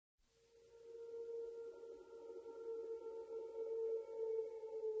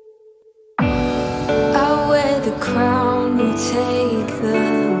the crown will take the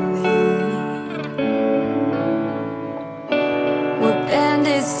lead. We're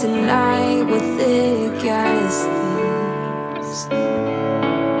bandits tonight with thick as thieves.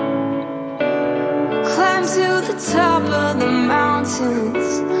 Climb to the top of the mountains,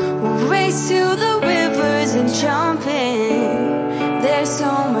 we'll race to the rivers and jump in. There's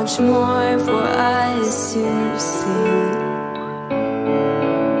so much more for us to see.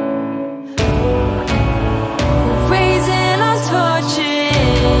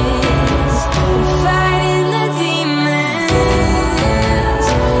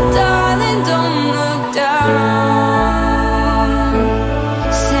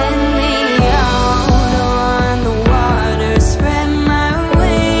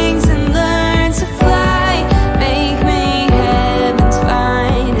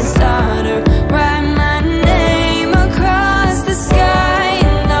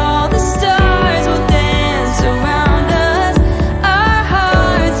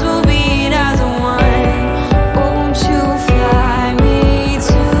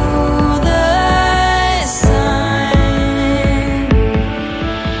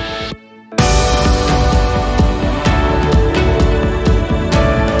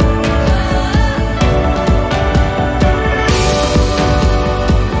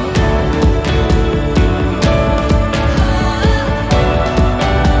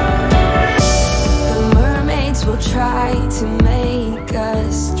 Try to make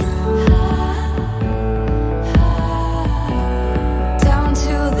us drown down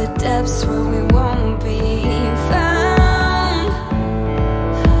to the depths where we won't be found.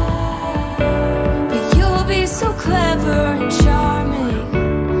 But you'll be so clever and charming,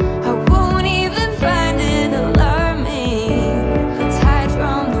 I won't even find it alarming. Let's hide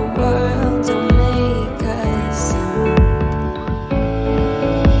from the world, don't make us sound.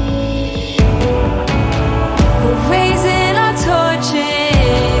 Raising our torches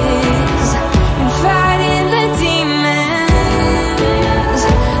and fighting the demons.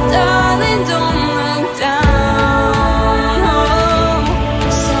 Darling, don't look down. Oh,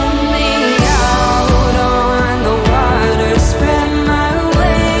 send me out on the water, spread my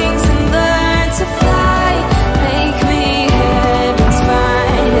wings and learn to fly. Make me heaven's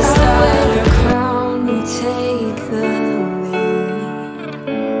finest daughter. The crown will take the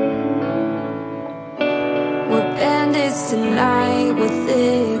We're bandits tonight with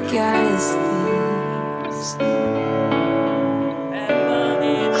thick as thieves.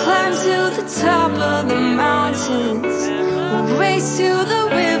 Climb to the top of the mountains, we'll race to the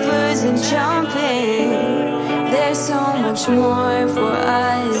rivers and jump in. There's so much more for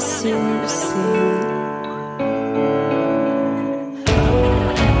us to see.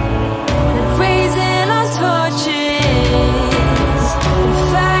 Raising our torches,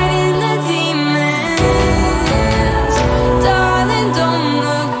 fighting the demons. Darling, don't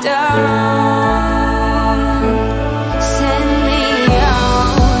look down. Send me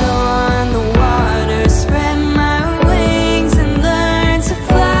out on the water, spread my wings and learn to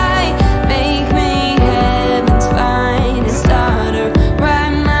fly. Make me heaven's finest daughter,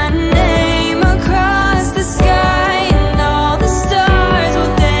 write my name across the sky, and all the stars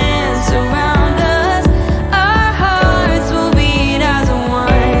will dance around us. Our hearts will beat as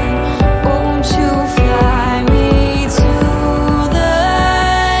one. Won't you fly me to the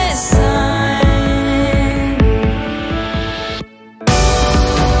sun?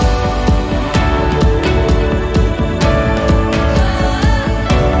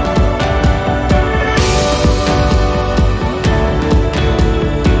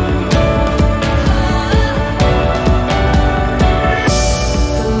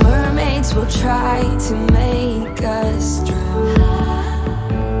 The mermaids will try to make